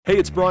Hey,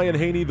 it's Brian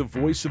Haney, the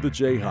voice of the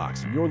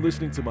Jayhawks, and you're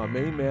listening to my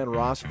main man,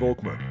 Ross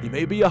Volkmer. He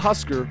may be a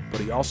Husker, but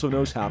he also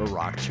knows how to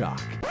rock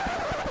chalk.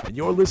 And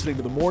you're listening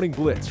to the Morning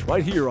Blitz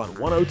right here on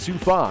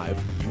 102.5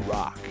 You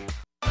Rock.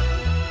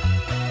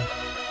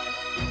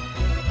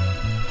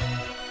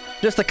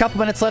 Just a couple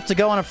minutes left to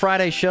go on a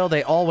Friday show.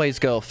 They always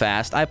go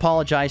fast. I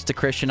apologize to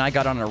Christian. I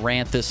got on a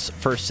rant this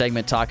first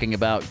segment talking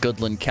about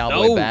Goodland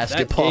Cowboy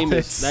basketball.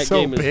 That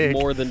game is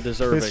more than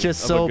deserving. It's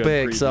just so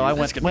big, so I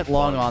went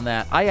long on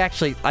that.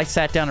 I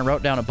sat down and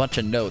wrote down a bunch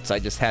of notes. I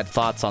just had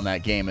thoughts on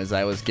that game as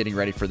I was getting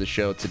ready for the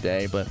show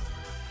today. But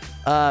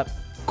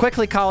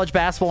quickly, college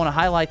basketball. I want to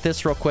highlight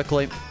this real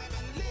quickly.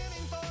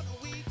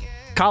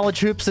 College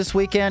hoops this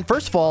weekend.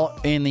 First of all,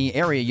 in the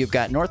area, you've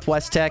got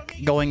Northwest Tech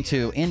going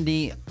to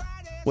Indy,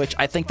 which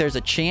I think there's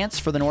a chance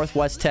for the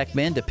Northwest Tech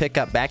men to pick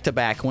up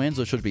back-to-back wins,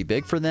 which would be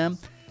big for them.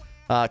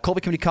 Colby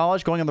Community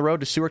College going on the road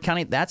to Seward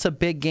County. That's a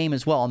big game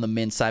as well on the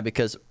men's side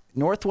because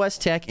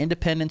Northwest Tech,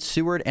 Independence,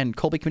 Seward, and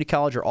Colby Community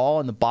College are all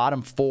in the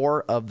bottom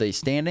four of the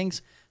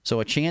standings. So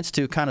a chance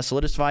to kind of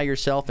solidify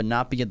yourself and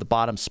not be at the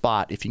bottom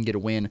spot if you can get a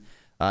win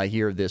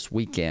here this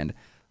weekend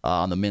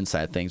on the men's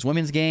side of things.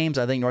 Women's games,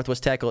 I think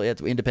Northwest Tech,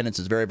 Independence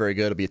is very, very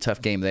good. It'll be a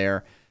tough game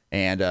there.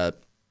 And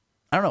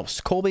I don't know.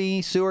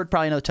 Colby, Seward,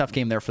 probably another tough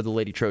game there for the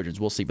Lady Trojans.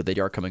 We'll see, but they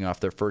are coming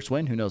off their first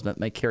win. Who knows? That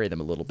may carry them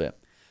a little bit.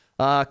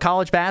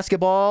 College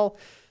basketball.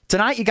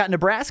 Tonight, you got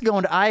Nebraska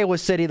going to Iowa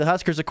City. The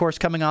Huskers, of course,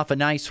 coming off a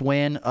nice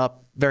win, a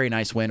very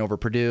nice win over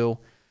Purdue.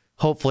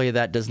 Hopefully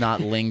that does not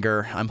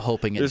linger. I'm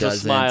hoping it doesn't. There's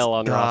a smile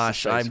on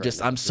Gosh, Ross's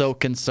face I'm so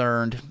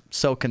concerned.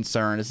 So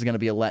concerned. This is going to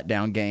be a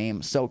letdown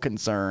game. So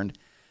concerned.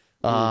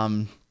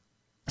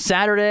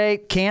 Saturday,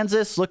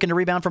 Kansas looking to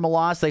rebound from a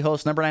loss. They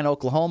host number 9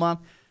 Oklahoma.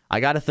 I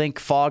got to think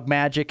Fog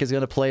Magic is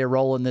going to play a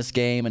role in this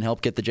game and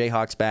help get the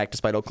Jayhawks back,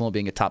 despite Oklahoma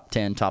being a top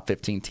 10, top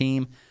 15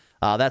 team.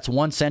 That's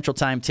 1 Central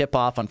Time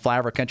tip-off on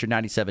Flyover Country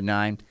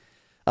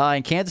 97.9.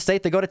 In Kansas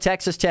State, they go to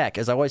Texas Tech,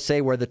 as I always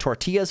say, where the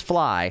tortillas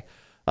fly.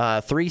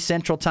 3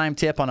 Central Time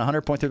tip on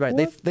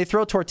 100.3. They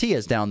throw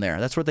tortillas down there.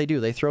 That's what they do.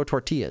 They throw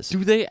tortillas.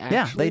 Do they actually?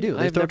 Yeah, they do.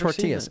 They throw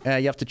tortillas. You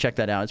have to check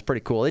that out. It's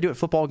pretty cool. They do it at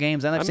football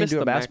games, and I've seen them do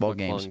it at basketball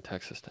games.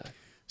 Texas Tech.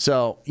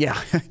 So, yeah.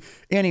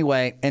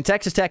 Anyway, and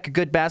Texas Tech, a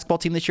good basketball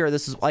team this year.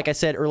 This is, like I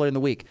said earlier in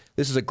the week,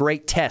 this is a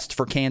great test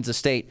for Kansas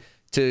State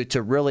to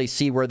really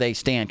see where they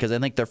stand because I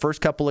think their first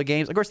couple of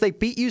games, of course, they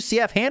beat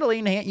UCF handily,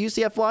 and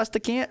UCF lost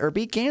to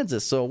beat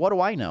Kansas. So, what do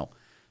I know?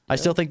 I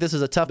still think this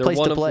is a tough place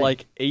to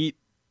play.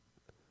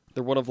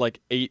 They're one of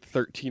like 8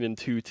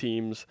 13-2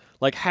 teams.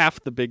 Like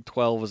half the Big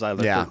 12 is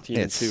either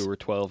 13-2 or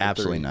 12-3.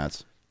 Absolutely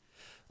nuts.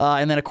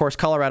 And then, of course,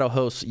 Colorado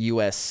hosts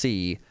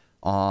USC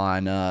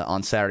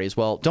on Saturday as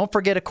well. Don't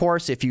forget, of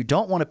course, if you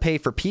don't want to pay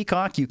for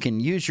Peacock, you can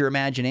use your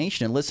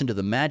imagination and listen to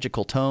the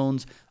magical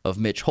tones of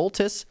Mitch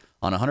Holtis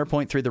on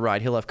 100.3 The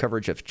Ride. He'll have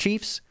coverage of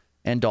Chiefs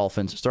and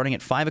Dolphins starting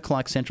at 5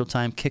 o'clock Central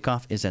Time.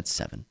 Kickoff is at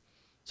 7.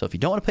 So if you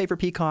don't want to pay for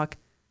Peacock,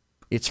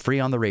 it's free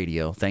on the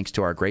radio thanks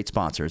to our great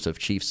sponsors of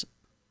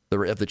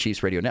the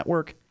Chiefs Radio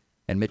Network,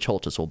 and Mitch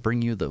Holtis will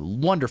bring you the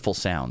wonderful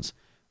sounds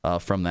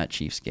from that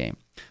Chiefs game.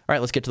 All right,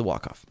 let's get to the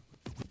walk-off.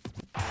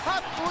 A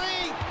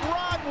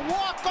 3-run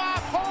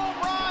walk-off home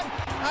run,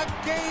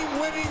 a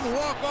game-winning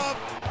walk-off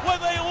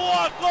with a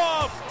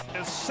walk-off.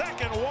 His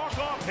second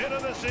walk-off hit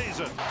of the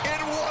season.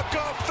 In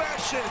walk-off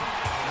fashion,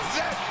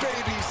 that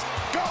baby's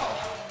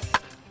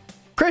go.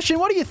 Christian,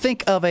 what do you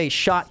think of a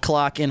shot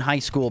clock in high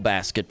school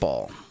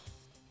basketball?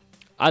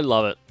 I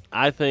love it.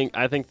 I think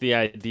the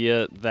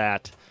idea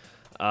that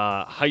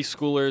high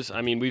schoolers,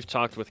 I mean, we've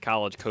talked with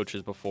college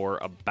coaches before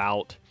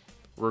about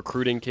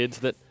recruiting kids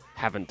that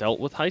haven't dealt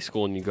with high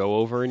school, and you go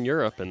over in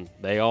Europe and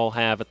they all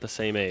have at the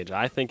same age.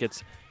 I think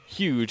it's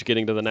huge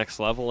getting to the next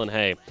level, and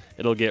hey,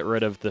 it'll get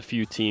rid of the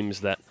few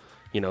teams that,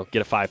 get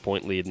a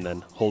 5-point lead and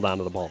then hold on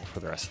to the ball for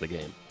the rest of the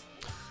game.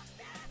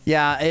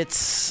 Yeah,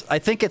 I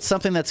think it's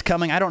something that's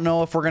coming. I don't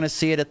know if we're going to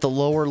see it at the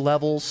lower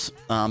levels.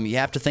 You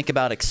have to think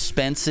about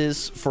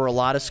expenses for a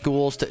lot of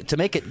schools. To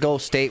make it go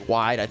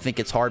statewide, I think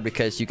it's hard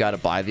because you got to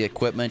buy the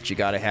equipment. You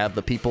got to have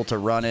the people to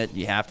run it.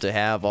 You have to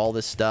have all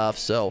this stuff.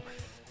 So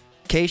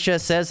Keisha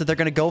says that they're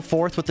going to go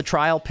forth with the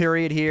trial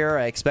period here.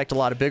 I expect a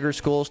lot of bigger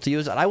schools to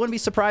use it. I wouldn't be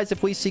surprised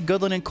if we see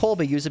Goodland and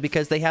Colby use it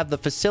because they have the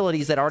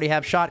facilities that already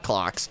have shot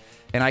clocks,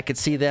 and I could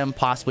see them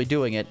possibly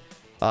doing it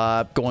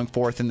going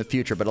forth in the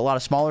future. But a lot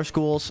of smaller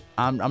schools,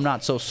 I'm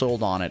not so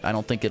sold on it. I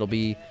don't think it'll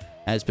be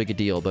as big a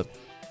deal, but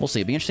we'll see.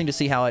 It'll be interesting to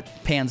see how it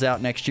pans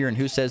out next year and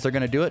who says they're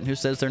going to do it and who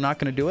says they're not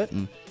going to do it.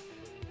 And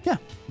yeah,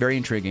 very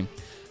intriguing.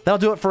 That'll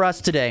do it for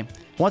us today.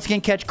 Once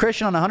again, catch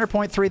Christian on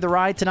 100.3 The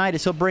Ride tonight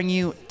as he'll bring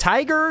you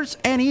Tigers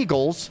and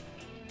Eagles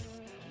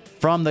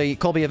from the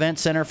Colby Event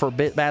Center for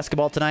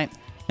basketball tonight.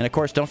 And, of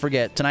course, don't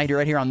forget, tonight you're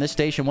right here on this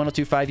station,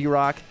 102.5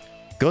 U-Rock,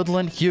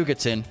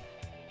 Goodland-Hugoton.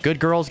 Good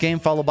girls game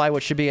followed by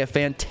what should be a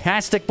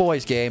fantastic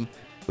boys game.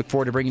 Look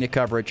forward to bringing you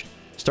coverage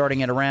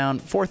starting at around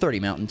 4:30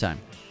 Mountain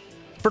Time.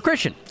 For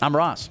Christian, I'm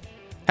Ross.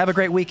 Have a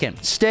great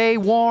weekend. Stay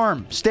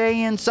warm.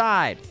 Stay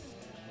inside.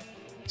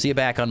 See you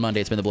back on Monday.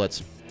 It's been The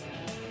Blitz.